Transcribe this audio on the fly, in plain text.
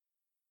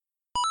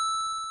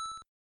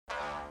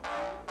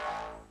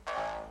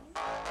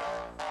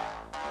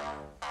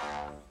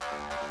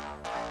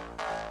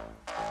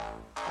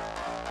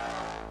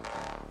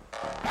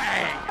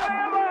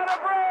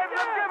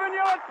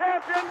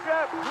We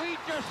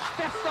just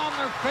stepped on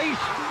their face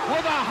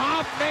with a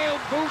hobnail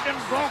boot and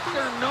broke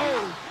their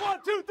nose. 1,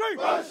 2, 3,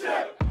 push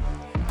it!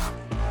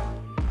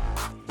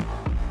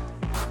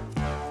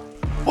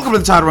 Welcome to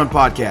the Title Run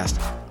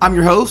Podcast. I'm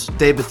your host,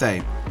 Dave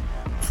Bethay.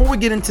 Before we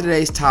get into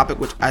today's topic,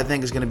 which I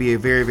think is going to be a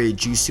very, very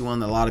juicy one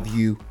that a lot of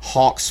you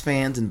Hawks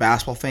fans and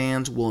basketball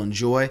fans will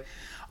enjoy,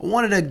 I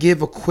wanted to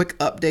give a quick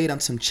update on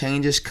some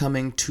changes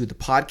coming to the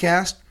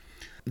podcast.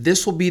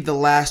 This will be the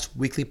last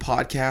weekly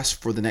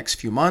podcast for the next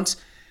few months.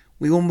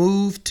 We will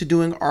move to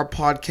doing our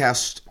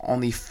podcast on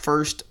the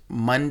first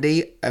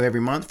Monday of every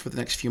month for the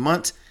next few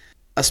months,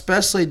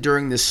 especially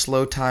during this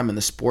slow time in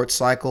the sports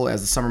cycle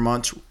as the summer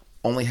months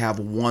only have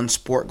one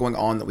sport going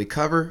on that we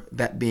cover,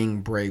 that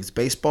being Braves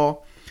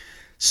baseball.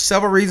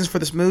 Several reasons for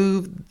this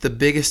move, the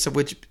biggest of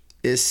which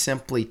is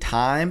simply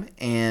time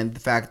and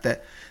the fact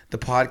that the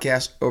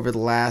podcast over the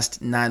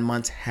last 9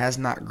 months has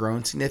not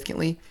grown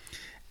significantly.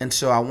 And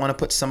so I want to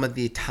put some of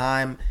the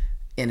time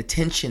and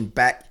attention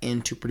back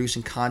into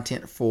producing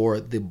content for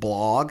the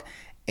blog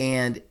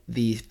and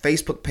the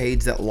Facebook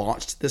page that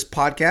launched this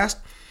podcast.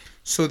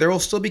 So there will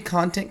still be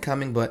content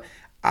coming, but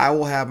I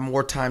will have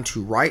more time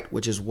to write,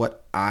 which is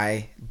what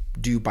I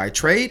do by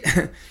trade,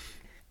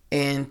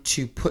 and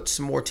to put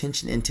some more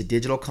attention into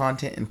digital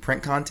content and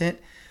print content.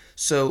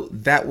 So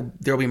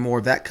there'll be more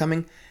of that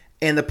coming.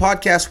 And the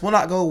podcast will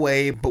not go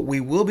away, but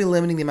we will be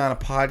limiting the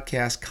amount of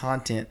podcast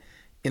content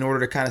in order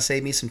to kind of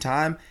save me some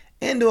time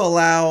and to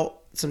allow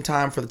some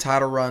time for the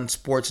Title Run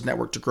Sports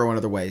Network to grow in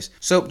other ways.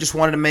 So just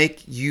wanted to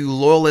make you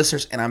loyal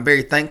listeners, and I'm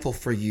very thankful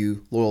for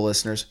you loyal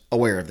listeners,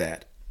 aware of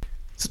that.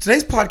 So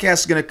today's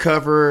podcast is going to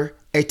cover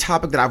a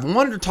topic that I've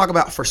wanted to talk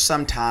about for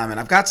some time, and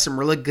I've got some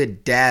really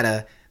good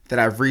data that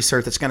I've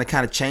researched that's going to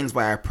kind of change the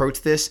way I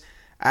approach this.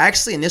 I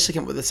actually initially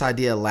came up with this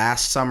idea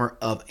last summer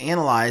of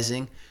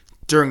analyzing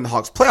during the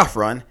Hawks playoff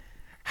run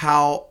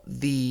how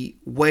the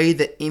way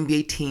that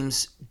NBA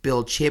teams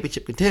build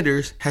championship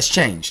contenders has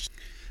changed.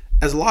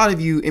 As a lot of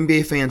you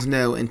NBA fans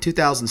know, in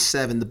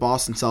 2007, the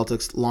Boston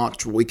Celtics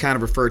launched what we kind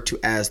of refer to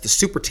as the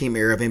super team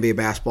era of NBA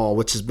basketball,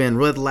 which has been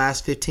really the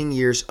last 15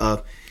 years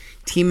of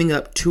teaming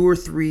up 2 or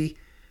 3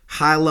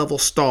 high-level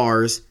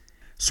stars,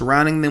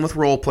 surrounding them with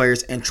role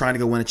players, and trying to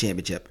go win a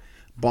championship.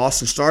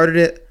 Boston started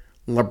it.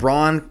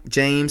 LeBron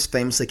James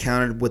famously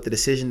countered with the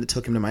decision that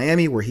took him to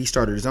Miami, where he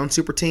started his own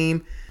super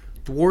team.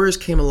 The Warriors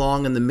came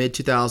along in the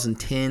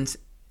mid-2010s,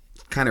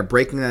 kind of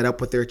breaking that up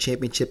with their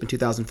championship in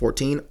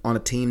 2014 on a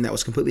team that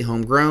was completely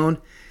homegrown,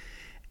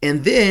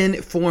 and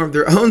then formed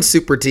their own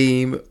super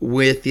team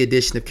with the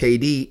addition of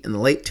KD in the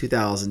late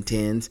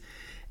 2010s.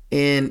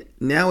 And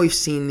now we've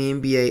seen the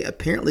NBA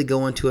apparently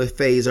go into a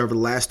phase over the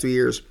last 3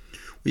 years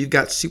where you've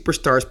got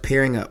superstars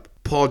pairing up.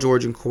 Paul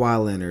George and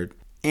Kawhi Leonard,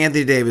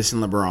 Anthony Davis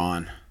and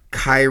LeBron,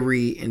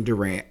 Kyrie and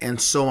Durant, and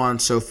so on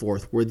and so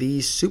forth, where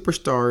these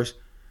superstars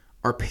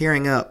are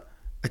pairing up,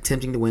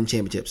 attempting to win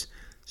championships.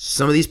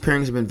 Some of these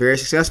pairings have been very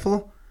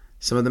successful.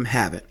 Some of them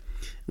haven't.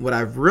 What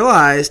I've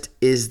realized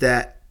is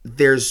that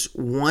there's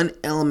one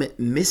element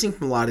missing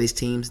from a lot of these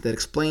teams that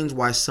explains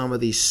why some of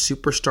these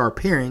superstar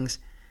pairings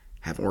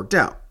haven't worked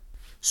out.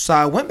 So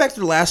I went back to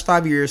the last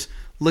 5 years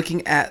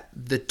looking at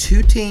the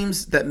 2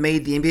 teams that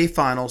made the NBA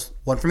Finals,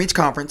 one from each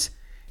conference,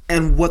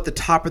 and what the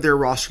top of their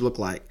roster looked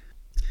like.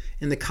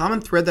 And the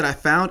common thread that I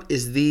found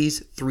is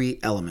these 3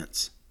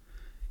 elements.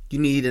 You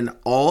need an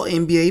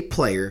all-NBA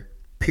player,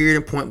 period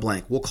and point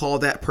blank. We'll call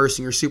that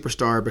person your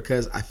superstar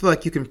because I feel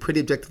like you can pretty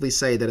objectively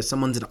say that if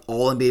someone's an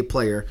all-NBA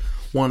player,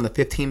 one of the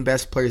 15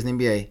 best players in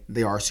the NBA,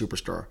 they are a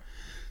superstar.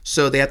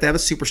 So they have to have a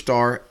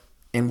superstar,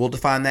 and we'll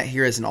define that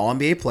here as an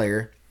all-NBA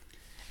player.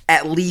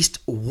 At least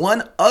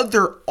one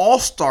other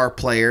all-star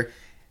player,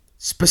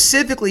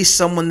 specifically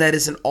someone that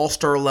is an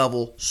all-star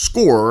level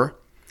scorer,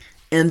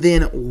 and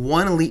then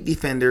one elite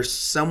defender,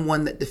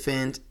 someone that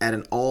defends at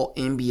an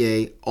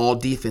all-NBA,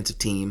 all-defensive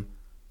team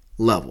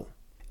level.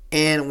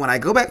 And when I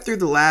go back through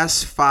the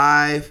last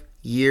 5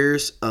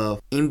 years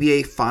of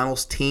NBA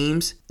Finals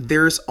teams,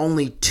 there's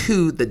only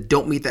 2 that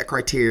don't meet that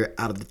criteria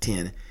out of the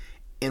 10.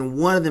 And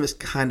one of them is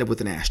kind of with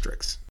an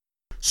asterisk.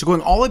 So going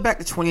all the way back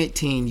to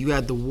 2018, you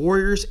had the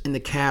Warriors and the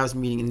Cavs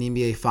meeting in the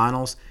NBA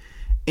Finals.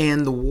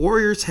 And the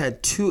Warriors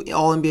had 2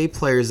 All-NBA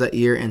players that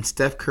year in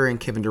Steph Curry and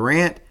Kevin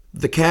Durant.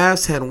 The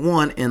Cavs had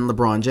 1 in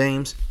LeBron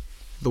James.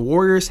 The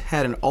Warriors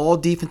had an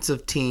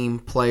all-defensive team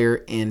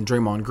player in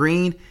Draymond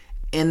Green.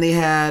 And they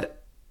had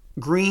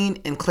Green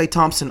and Klay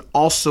Thompson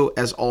also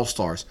as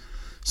all-stars.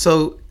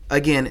 So,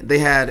 again, they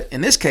had,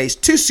 in this case,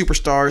 2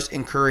 superstars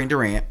in Curry and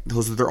Durant.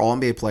 Those are their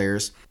all-NBA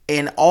players.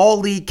 An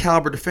all-league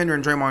caliber defender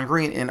in Draymond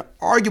Green, and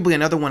arguably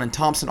another one in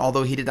Thompson,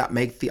 although he did not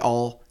make the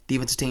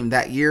all-defensive team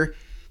that year.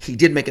 He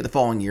did make it the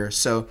following year.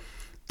 So,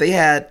 they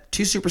had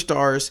 2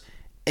 superstars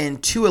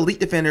and 2 elite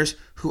defenders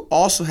who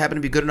also happen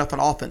to be good enough on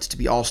offense to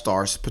be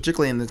all-stars,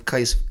 particularly in the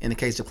case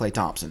of Klay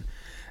Thompson.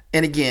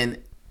 And again,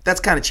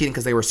 that's kind of cheating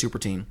because they were a super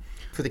team.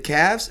 For the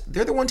Cavs,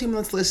 they're the one team on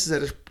this list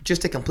that is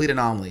just a complete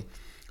anomaly.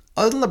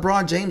 Other than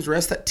LeBron James, the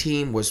rest of that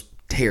team was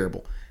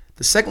terrible.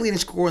 The second leading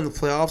scorer in the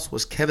playoffs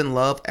was Kevin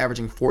Love,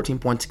 averaging 14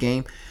 points a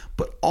game.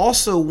 But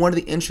also, one of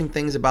the interesting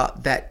things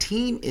about that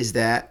team is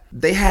that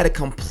they had a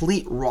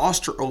complete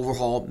roster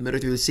overhaul midway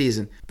through the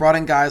season. Brought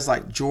in guys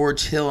like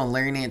George Hill and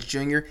Larry Nance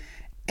Jr.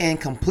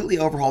 and completely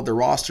overhauled their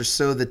roster.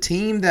 So the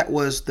team that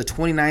was the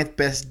 29th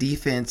best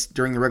defense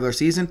during the regular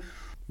season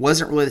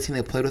wasn't really the team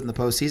they played with in the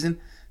postseason.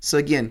 So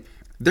again,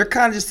 they're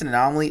kind of just an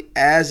anomaly,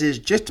 as is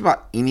just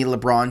about any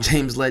LeBron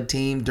James-led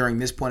team during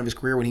this point of his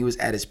career when he was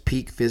at his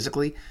peak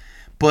physically.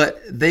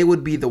 But they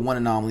would be the one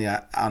anomaly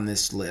on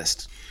this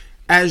list.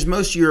 As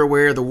most of you are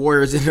aware, the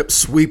Warriors ended up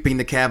sweeping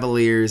the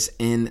Cavaliers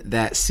in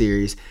that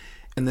series.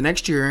 And the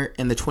next year,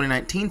 in the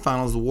 2019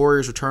 finals, the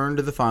Warriors returned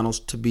to the finals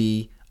to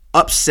be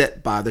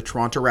upset by the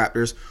Toronto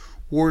Raptors.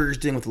 Warriors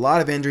dealing with a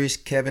lot of injuries.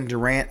 Kevin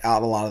Durant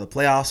out a lot of the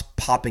playoffs,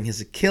 popping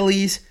his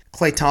Achilles.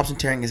 Klay Thompson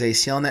tearing his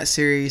ACL in that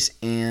series,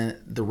 and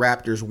the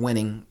Raptors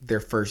winning their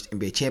first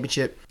NBA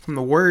championship. From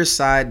the Warriors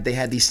side, they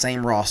had the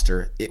same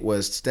roster. It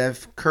was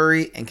Steph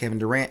Curry and Kevin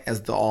Durant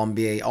as the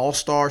All-NBA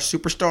All-Star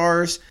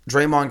superstars,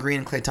 Draymond Green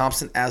and Klay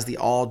Thompson as the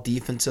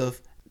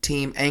all-defensive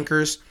team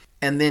anchors,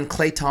 and then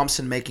Klay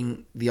Thompson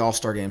making the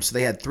All-Star game. So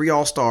they had 3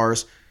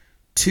 All-Stars,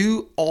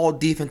 2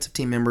 all-defensive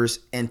team members,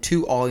 and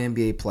 2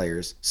 All-NBA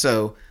players.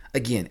 So,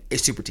 again, a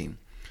super team.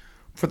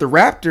 For the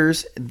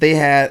Raptors, they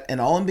had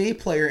an All-NBA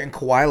player in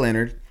Kawhi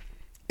Leonard,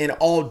 an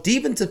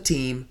All-Defensive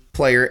team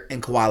player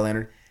in Kawhi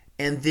Leonard,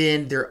 and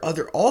then their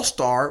other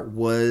All-Star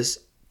was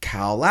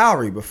Kyle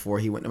Lowry before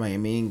he went to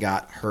Miami and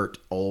got hurt,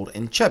 old,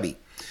 and chubby.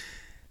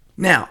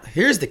 Now,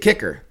 here's the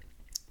kicker.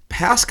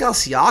 Pascal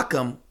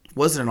Siakam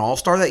wasn't an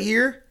All-Star that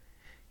year,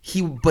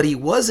 but he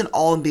was an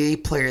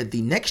All-NBA player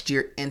the next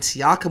year, and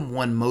Siakam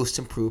won Most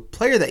Improved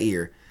Player that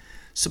year.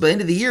 So by the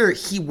end of the year,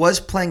 he was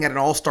playing at an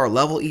All-Star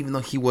level, even though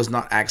he was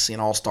not actually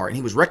an All-Star. And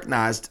he was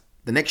recognized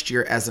the next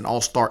year as an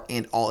All-Star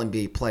and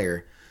All-NBA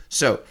player.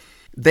 So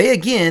they,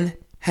 again,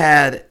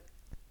 had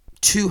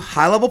 2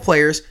 high-level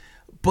players,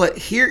 but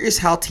here is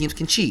how teams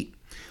can cheat.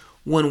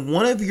 When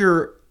one of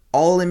your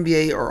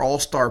All-NBA or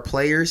All-Star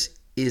players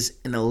is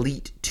an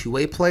elite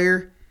 2-way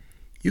player,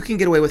 you can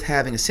get away with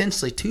having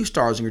essentially 2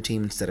 stars on your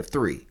team instead of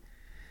 3.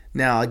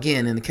 Now,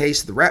 again, in the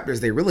case of the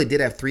Raptors, they really did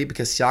have 3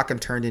 because Siakam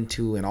turned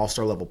into an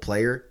all-star level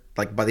player,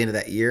 like by the end of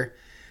that year.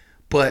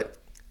 But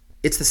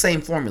it's the same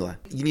formula.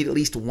 You need at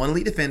least 1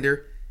 elite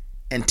defender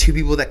and 2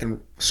 people that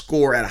can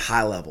score at a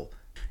high level.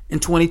 In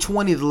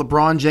 2020, the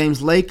LeBron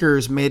James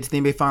Lakers made it to the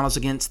NBA Finals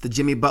against the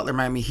Jimmy Butler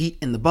Miami Heat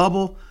in the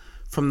bubble.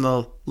 From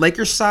the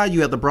Lakers side,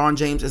 you had LeBron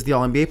James as the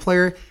All-NBA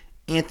player,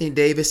 Anthony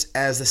Davis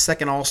as the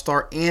second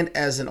All-Star and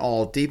as an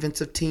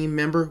All-Defensive team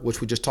member,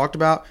 which we just talked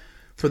about.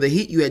 For the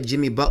Heat, you had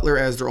Jimmy Butler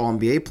as their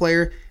All-NBA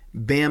player,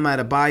 Bam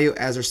Adebayo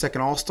as their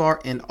second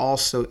All-Star, and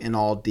also an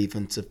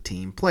All-Defensive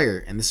team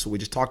player. And this is what we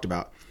just talked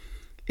about.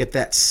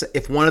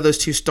 If one of those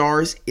 2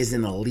 stars is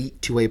an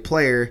elite 2-way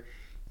player,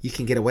 you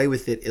can get away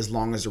with it as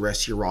long as the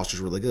rest of your roster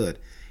is really good.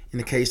 In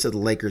the case of the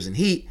Lakers and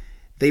Heat,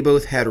 they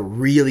both had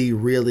really,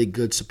 really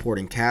good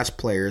supporting cast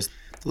players.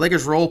 The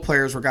Lakers' role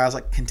players were guys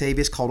like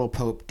Kentavious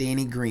Caldwell-Pope,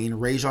 Danny Green,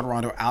 Rajon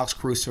Rondo, Alex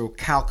Caruso,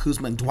 Kyle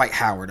Kuzma, and Dwight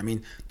Howard. I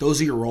mean,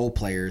 those are your role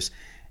players.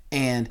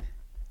 And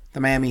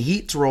the Miami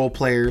Heat's role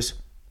players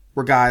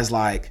were guys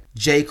like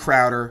Jay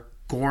Crowder,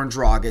 Goran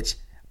Dragic,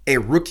 a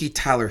rookie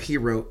Tyler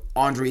Hero,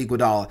 Andre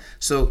Iguodala.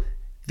 So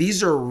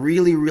these are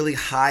really, really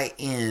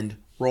high-end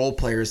role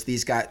players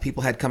these guys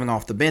people had coming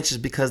off the benches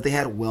because they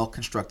had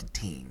well-constructed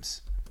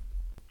teams.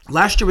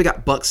 Last year we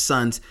got Bucks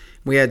Suns.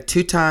 We had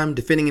 2-time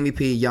defending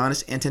MVP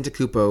Giannis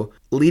Antetokounmpo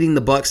leading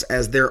the Bucks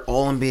as their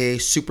All-NBA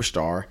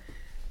superstar.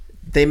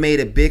 They made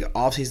a big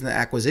offseason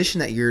acquisition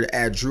that year to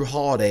add Drew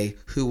Holiday,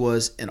 who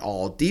was an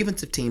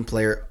all-defensive team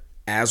player,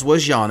 as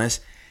was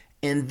Giannis.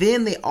 And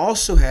then they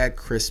also had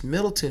Chris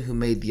Middleton, who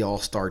made the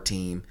All-Star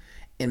team,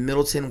 and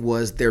Middleton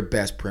was their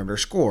best perimeter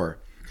scorer.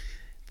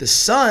 The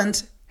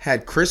Suns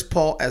had Chris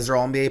Paul as their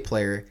All-NBA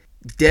player,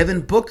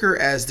 Devin Booker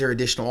as their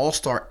additional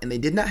All-Star, and they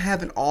did not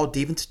have an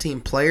all-defensive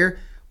team player,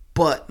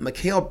 but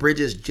Mikal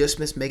Bridges just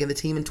missed making the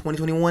team in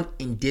 2021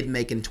 and did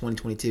make it in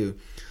 2022.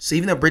 So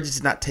even though Bridges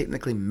did not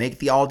technically make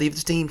the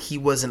all-defensive team, he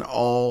was an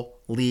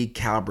all-league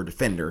caliber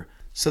defender.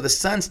 So the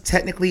Suns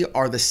technically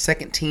are the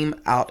second team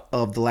out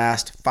of the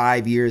last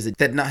 5 years that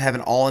did not have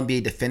an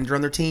all-NBA defender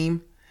on their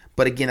team.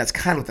 But again, that's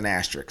kind of with an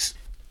asterisk.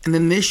 And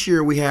then this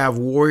year we have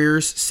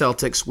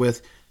Warriors-Celtics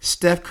with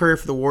Steph Curry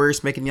for the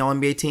Warriors making the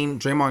All-NBA team,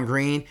 Draymond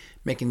Green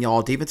making the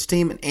All-Defensive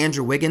team, and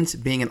Andrew Wiggins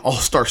being an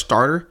All-Star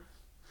starter.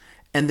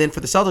 And then for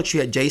the Celtics, you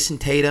had Jason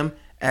Tatum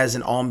as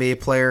an All-NBA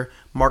player,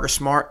 Marcus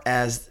Smart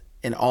as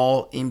an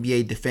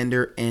All-NBA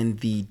defender and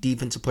the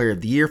Defensive Player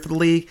of the Year for the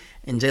league,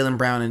 and Jaylen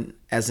Brown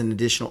as an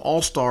additional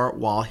All-Star.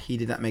 While he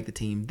did not make the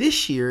team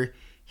this year,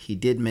 he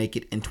did make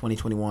it in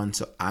 2021,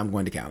 so I'm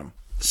going to count him.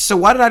 So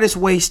why did I just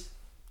waste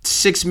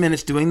 6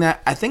 minutes doing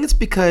that? I think it's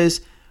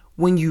because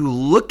when you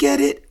look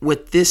at it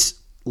with this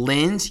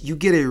lens, you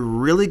get a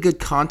really good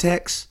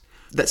context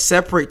that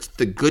separates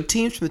the good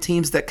teams from the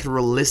teams that could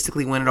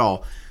realistically win it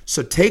all.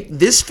 So take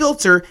this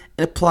filter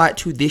and apply it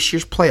to this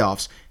year's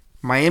playoffs.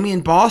 Miami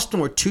and Boston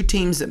were two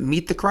teams that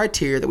meet the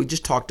criteria that we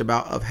just talked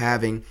about of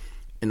having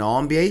an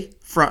All-NBA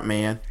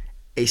frontman,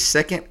 a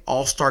second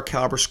All-Star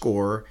caliber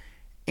scorer,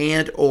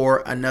 and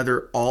or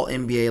another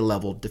All-NBA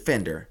level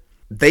defender.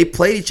 They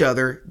played each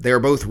other. They were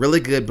both really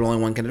good, but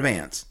only one can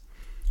advance.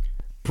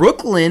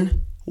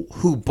 Brooklyn,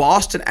 who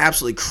Boston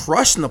absolutely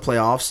crushed in the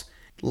playoffs,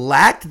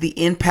 lacked the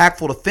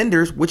impactful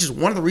defenders, which is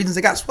one of the reasons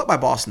they got swept by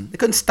Boston. They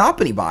couldn't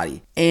stop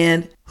anybody.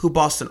 And who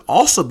Boston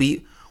also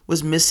beat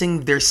was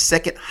missing their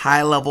second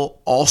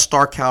high-level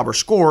all-star caliber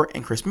scorer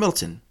in Chris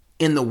Middleton.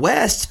 In the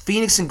West,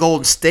 Phoenix and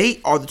Golden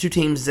State are the two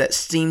teams that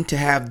seem to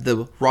have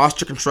the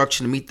roster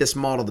construction to meet this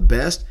model the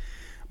best.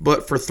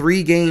 But for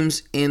 3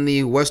 games in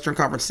the Western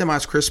Conference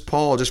semis, Chris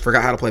Paul just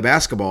forgot how to play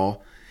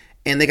basketball.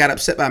 And they got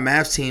upset by a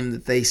Mavs team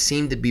that they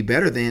seemed to be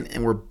better than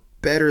and were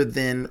better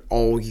than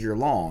all year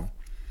long.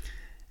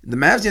 The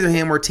Mavs, on the other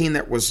hand, were a team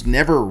that was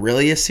never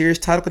really a serious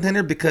title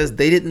contender because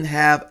they didn't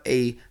have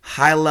a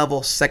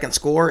high-level second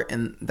scorer,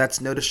 and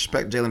that's no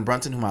disrespect to Jalen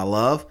Brunson, whom I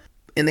love.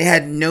 And they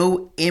had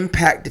no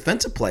impact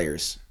defensive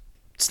players.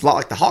 It's a lot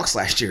like the Hawks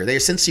last year. They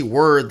essentially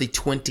were the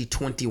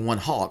 2021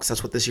 Hawks.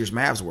 That's what this year's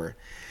Mavs were.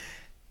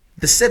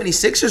 The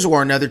 76ers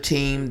were another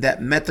team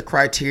that met the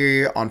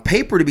criteria on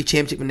paper to be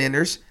championship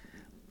contenders.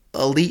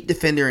 Elite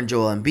defender in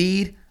Joel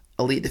Embiid,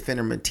 elite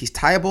defender Matisse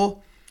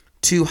Thybulle,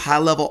 2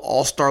 high-level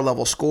all-star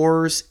level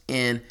scorers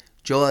in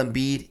Joel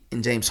Embiid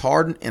and James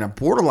Harden, and a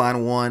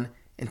borderline one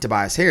in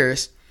Tobias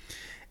Harris.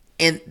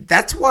 And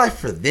that's why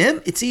for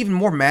them, it's even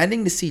more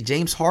maddening to see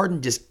James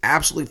Harden just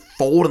absolutely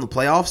fold in the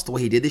playoffs the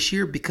way he did this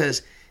year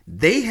because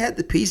they had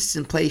the pieces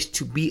in place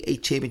to be a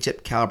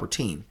championship caliber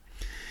team.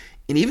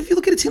 And even if you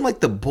look at a team like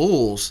the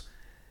Bulls,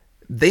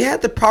 they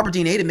had the proper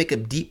DNA to make a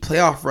deep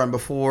playoff run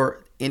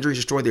before injuries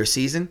destroyed their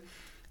season.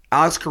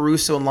 Alex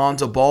Caruso and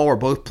Lonzo Ball were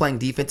both playing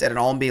defense at an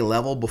All-NBA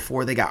level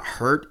before they got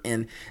hurt,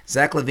 and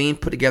Zach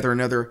LaVine put together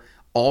another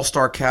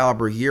All-Star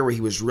caliber year where he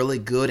was really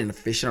good and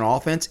efficient on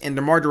offense, and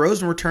DeMar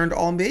DeRozan returned to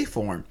All-NBA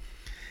form.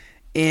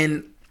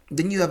 And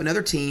then you have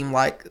another team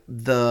like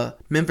the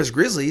Memphis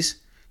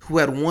Grizzlies who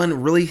had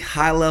one really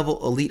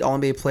high-level elite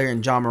All-NBA player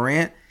in John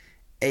Morant,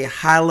 a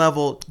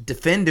high-level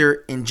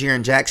defender in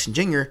Jaren Jackson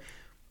Jr.,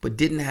 but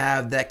didn't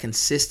have that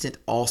consistent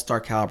all-star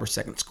caliber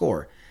second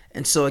scorer.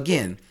 And so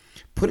again,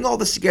 putting all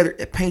this together,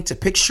 it paints a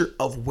picture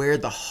of where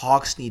the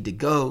Hawks need to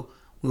go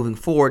moving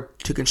forward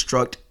to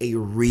construct a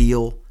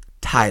real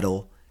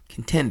title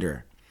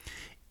contender.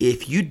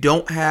 If you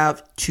don't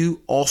have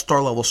 2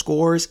 all-star level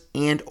scorers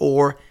and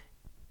or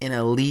an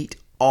elite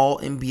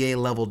all-NBA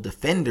level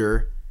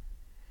defender,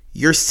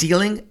 your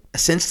ceiling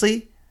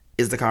essentially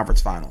is the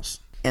conference finals.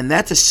 And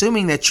that's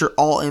assuming that your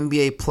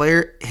all-NBA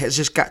player has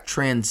just got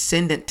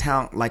transcendent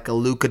talent like a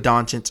Luka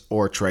Doncic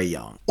or Trae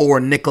Young or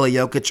Nikola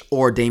Jokic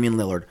or Damian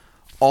Lillard.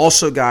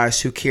 Also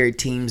guys who carried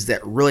teams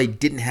that really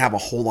didn't have a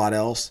whole lot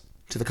else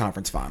to the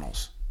conference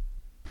finals.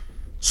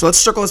 So let's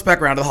circle this back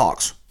around to the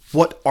Hawks.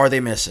 What are they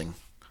missing?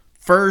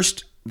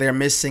 First, they're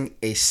missing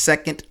a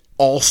second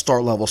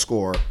all-star level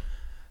scorer.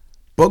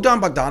 Bogdan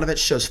Bogdanovic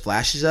shows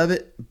flashes of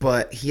it,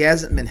 but he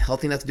hasn't been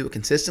healthy enough to do it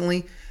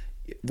consistently.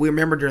 We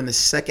remember during the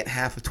second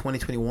half of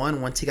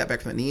 2021, once he got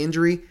back from a knee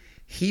injury,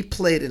 he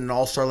played at an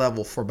all-star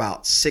level for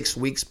about 6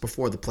 weeks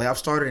before the playoffs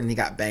started, and he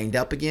got banged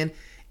up again,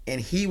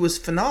 and he was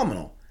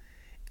phenomenal.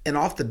 And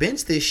off the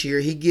bench this year,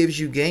 he gives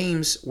you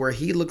games where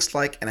he looks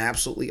like an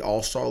absolutely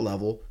all-star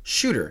level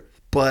shooter.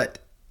 But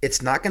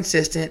it's not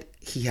consistent.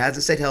 He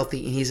hasn't stayed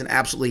healthy, and he's an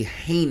absolutely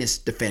heinous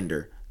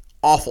defender.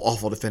 Awful,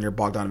 awful defender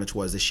Bogdanovic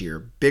was this year.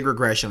 Big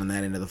regression on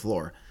that end of the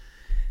floor.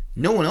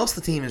 No one else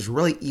on the team is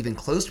really even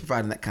close to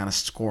providing that kind of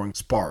scoring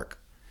spark.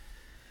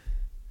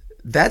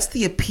 That's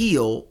the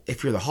appeal,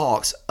 if you're the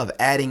Hawks, of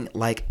adding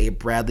like a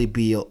Bradley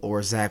Beal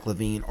or Zach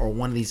LaVine or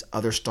one of these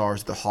other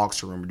stars the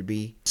Hawks are rumored to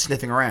be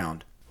sniffing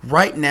around.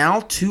 Right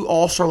now, 2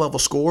 all-star level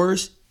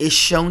scorers is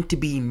shown to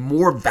be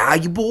more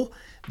valuable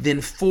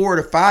than 4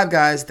 to 5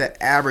 guys that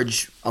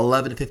average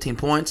 11 to 15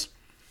 points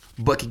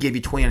but could give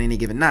you 20 on any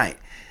given night.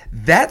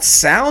 That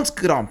sounds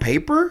good on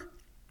paper,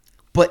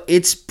 but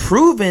it's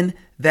proven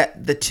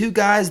that the 2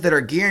 guys that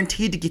are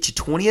guaranteed to get you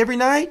 20 every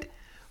night,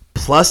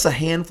 plus a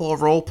handful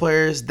of role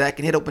players that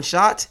can hit open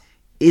shots,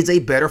 is a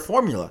better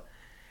formula.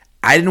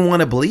 I didn't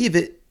want to believe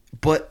it,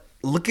 but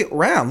look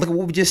around. Look at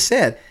what we just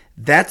said.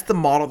 That's the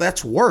model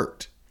that's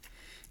worked.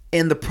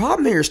 And the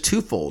problem here is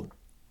twofold.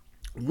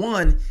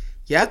 One,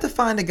 you have to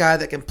find a guy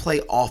that can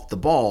play off the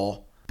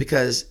ball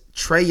because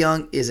Trae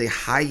Young is a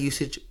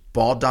high-usage,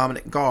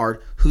 ball-dominant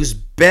guard whose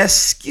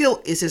best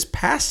skill is his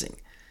passing.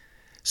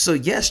 So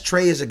yes,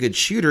 Trae is a good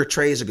shooter,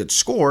 Trae is a good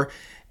scorer,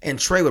 and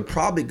Trae would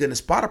probably be good in a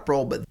spot-up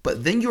role,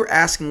 but then you're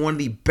asking one of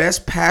the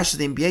best passers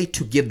in the NBA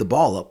to give the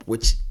ball up,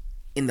 which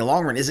in the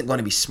long run isn't going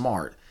to be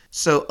smart.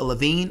 So a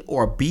LaVine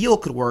or a Beal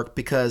could work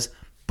because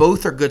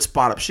both are good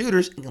spot-up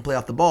shooters and can play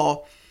off the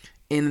ball.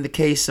 And in the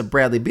case of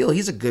Bradley Beal,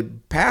 he's a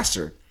good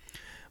passer.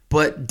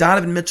 But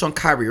Donovan Mitchell and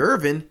Kyrie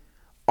Irving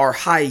are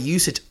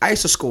high-usage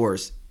ISO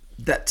scorers.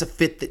 That's a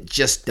fit that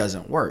just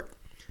doesn't work.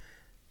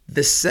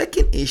 The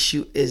second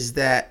issue is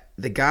that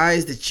the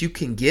guys that you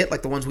can get,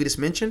 like the ones we just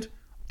mentioned,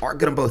 aren't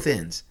good on both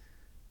ends.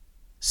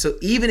 So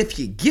even if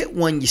you get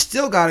one, you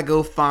still got to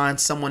go find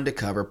someone to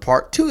cover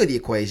part 2 of the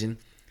equation,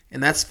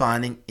 and that's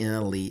finding an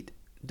elite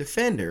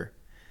defender.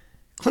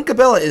 Clint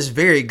Capella is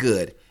very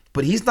good,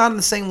 but he's not on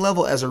the same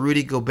level as a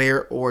Rudy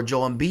Gobert or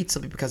Joel Embiid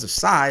simply because of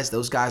size.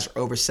 Those guys are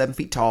over 7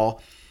 feet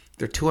tall.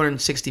 They're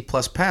 260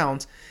 plus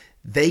pounds.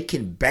 They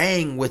can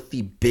bang with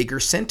the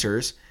bigger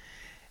centers,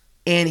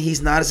 and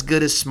he's not as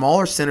good as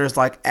smaller centers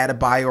like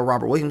Adebayo or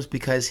Robert Williams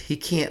because he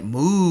can't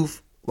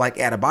move like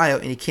Adebayo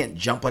and he can't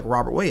jump like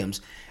Robert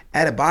Williams.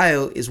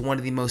 Adebayo is one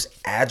of the most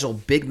agile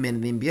big men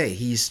in the NBA.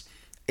 He's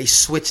a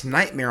switch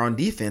nightmare on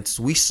defense, as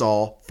we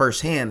saw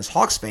firsthand as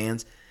Hawks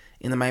fans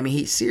in the Miami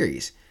Heat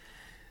series.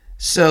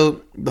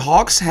 So the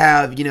Hawks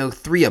have,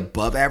 3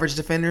 above average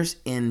defenders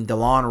in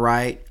DeLon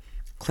Wright,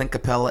 Clint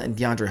Capella, and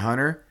DeAndre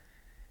Hunter.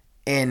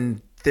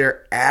 And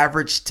they're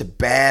average to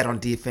bad on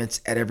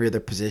defense at every other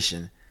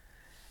position.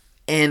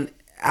 And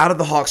out of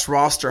the Hawks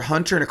roster,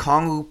 Hunter and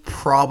Okongwu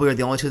probably are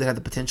the only 2 that have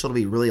the potential to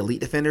be really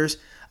elite defenders.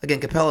 Again,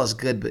 Capella is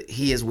good, but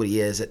he is what he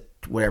is at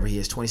whatever he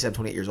is, 27,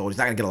 28 years old. He's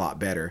not going to get a lot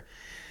better.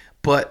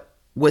 But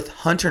with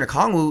Hunter and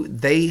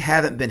Okongwu, they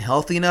haven't been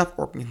healthy enough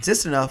or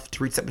consistent enough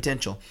to reach that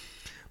potential.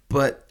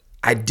 But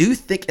I do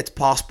think it's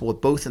possible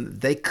with both of them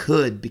that they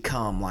could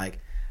become like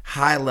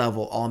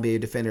high-level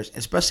All-NBA defenders,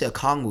 especially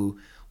Okongwu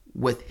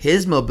with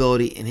his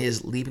mobility and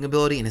his leaping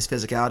ability and his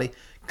physicality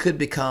could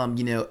become,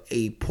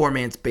 a poor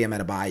man's Bam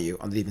Adebayo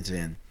on the defensive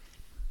end.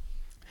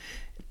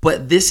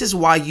 But this is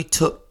why you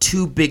took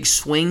 2 big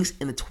swings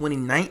in the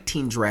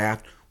 2019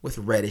 draft with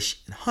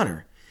Reddish and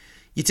Hunter.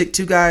 You took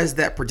 2 guys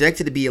that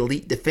projected to be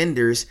elite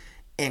defenders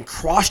and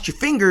crossed your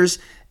fingers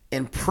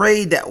and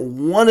prayed that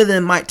one of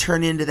them might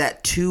turn into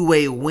that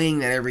 2-way wing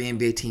that every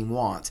NBA team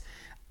wants.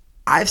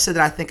 I've said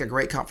that I think a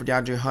great comp for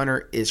DeAndre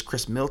Hunter is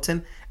Chris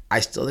Middleton. I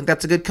still think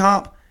that's a good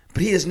comp,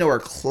 but he is nowhere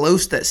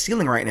close to that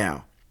ceiling right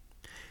now.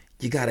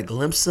 You got a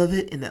glimpse of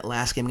it in that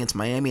last game against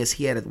Miami as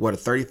he had a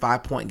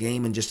 35-point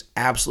game and just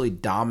absolutely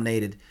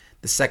dominated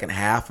the second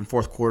half and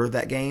fourth quarter of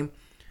that game.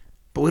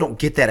 But we don't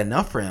get that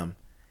enough for him.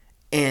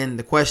 And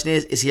the question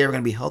is he ever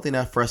going to be healthy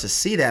enough for us to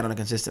see that on a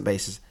consistent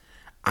basis?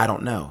 I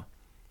don't know.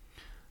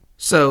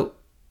 So,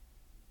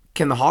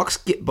 can the Hawks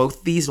get both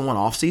of these in one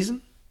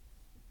offseason?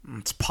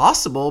 It's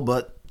possible,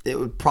 but it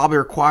would probably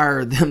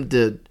require them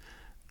to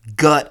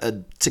gut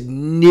a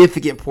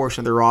significant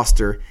portion of their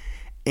roster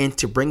and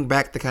to bring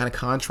back the kind of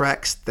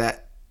contracts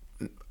that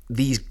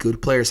these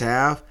good players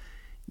have.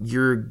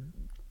 You're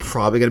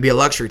probably going to be a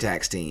luxury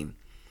tax team.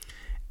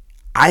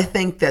 I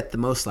think that the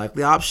most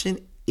likely option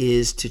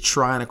is to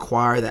try and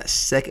acquire that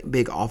second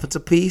big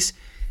offensive piece,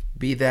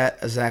 be that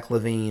a Zach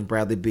LaVine,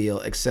 Bradley Beal,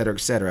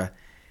 etc.,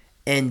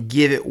 and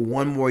give it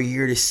one more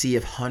year to see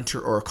if Hunter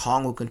or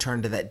Okongwu can turn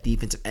into that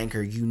defensive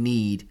anchor you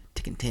need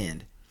to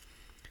contend.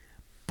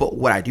 But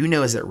what I do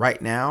know is that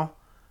right now,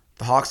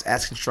 the Hawks,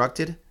 as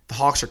constructed, the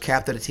Hawks are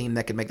capped at a team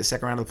that can make the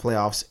second round of the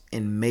playoffs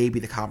and maybe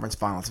the conference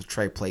finals if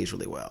Trae plays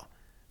really well.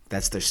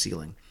 That's their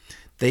ceiling.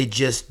 They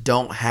just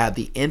don't have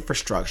the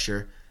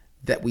infrastructure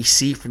that we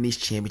see from these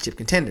championship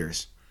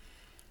contenders.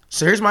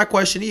 So here's my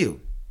question to you.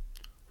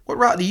 What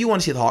route do you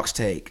want to see the Hawks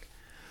take?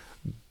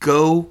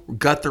 Go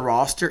gut the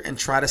roster and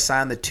try to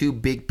sign the 2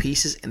 big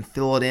pieces and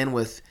fill it in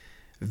with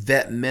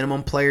vet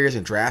minimum players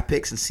and draft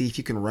picks and see if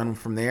you can run them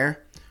from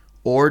there?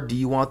 Or do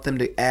you want them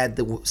to add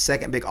the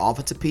second big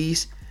offensive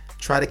piece,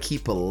 try to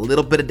keep a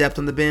little bit of depth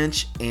on the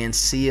bench, and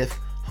see if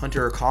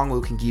Hunter or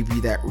Okongwu can give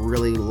you that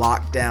really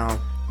locked down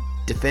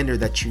defender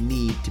that you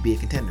need to be a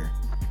contender?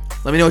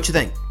 Let me know what you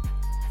think.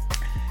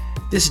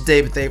 This is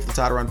David Thay for the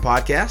Title Run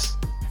Podcast.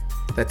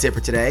 That's it for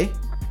today.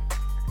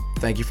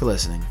 Thank you for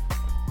listening.